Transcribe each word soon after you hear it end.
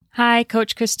Hi,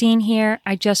 Coach Christine here.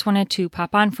 I just wanted to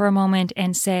pop on for a moment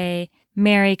and say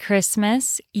Merry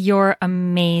Christmas. You're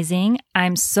amazing.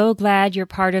 I'm so glad you're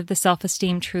part of the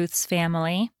Self-Esteem Truths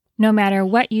family. No matter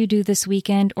what you do this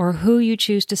weekend or who you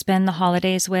choose to spend the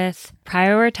holidays with,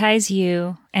 prioritize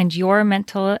you and your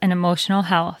mental and emotional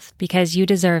health because you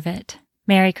deserve it.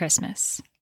 Merry Christmas.